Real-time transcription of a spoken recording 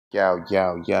Yo,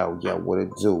 what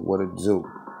it do? What it do?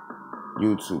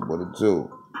 YouTube, what it do?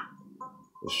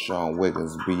 It's Sean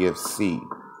Wiggins, BFC.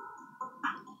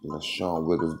 It's Sean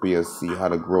Wiggins, BFC, how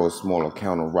to grow a small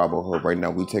account on Robinhood. Right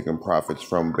now, we taking profits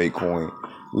from Bitcoin.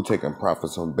 We taking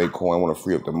profits from Bitcoin. I want to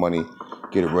free up the money,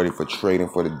 get it ready for trading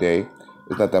for the day.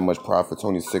 It's not that much profit. It's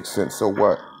only 6 cents. So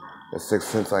what? That's 6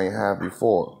 cents I ain't had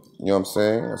before. You know what I'm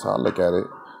saying? That's how I look at it.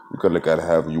 You could look at it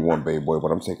however you want, baby boy,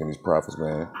 but I'm taking these profits,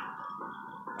 man.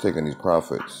 I'm taking these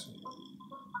profits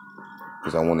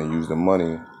because I want to use the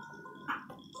money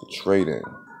for trading.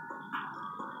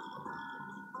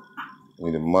 I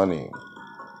need the money.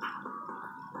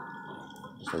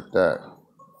 Just like that.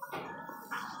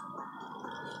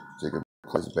 Take a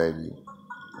place, baby.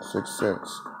 6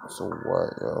 cents. So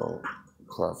what, yo?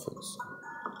 Profits.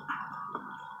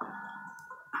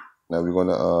 Now we're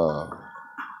gonna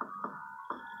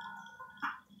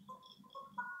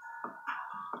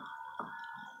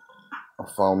I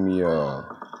found me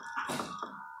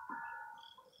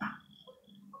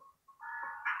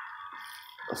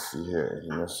let's see here,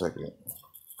 give me a second.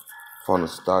 Found a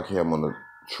stock here I'm gonna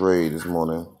trade this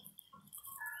morning.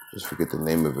 Just forget the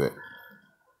name of it.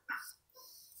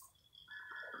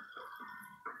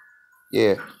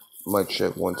 Yeah, might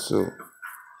check one too.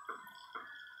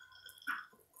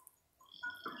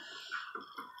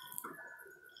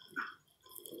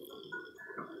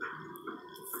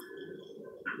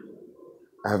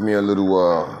 I have me a little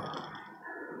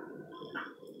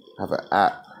have an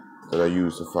app that I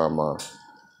use to find my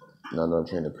now that I'm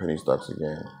trading the penny stocks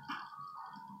again.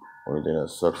 Only thing that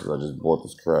sucks is I just bought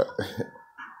this crap.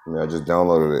 I just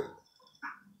downloaded it.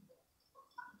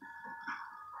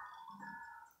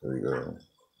 There we go.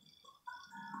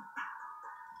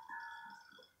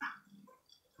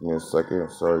 Give me a second.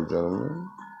 Sorry, gentlemen.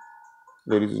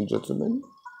 Ladies and gentlemen.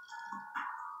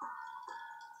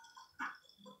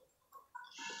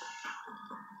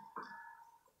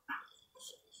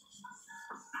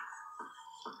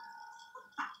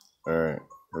 Alright,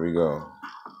 here we go.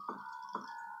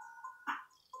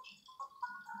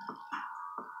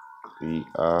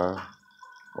 BIOL.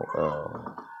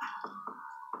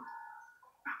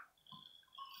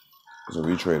 So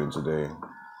we traded today.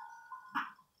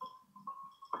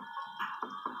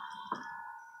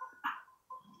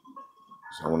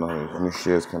 So I wonder how many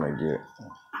shares can I get?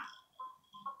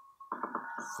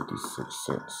 56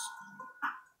 cents.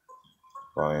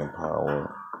 Buying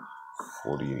power,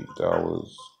 $48.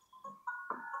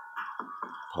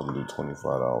 Probably do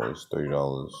 $25,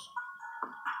 $30.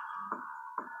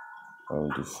 I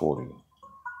only do 40.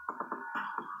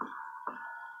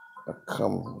 Now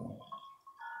come.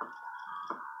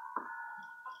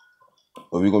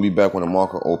 But we're gonna be back when the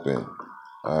market open.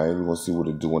 Alright, we're gonna see what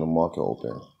it do when the market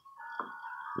open.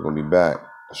 We're gonna be back.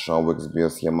 Sean Wiggins,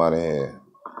 BLC, I'm out of here.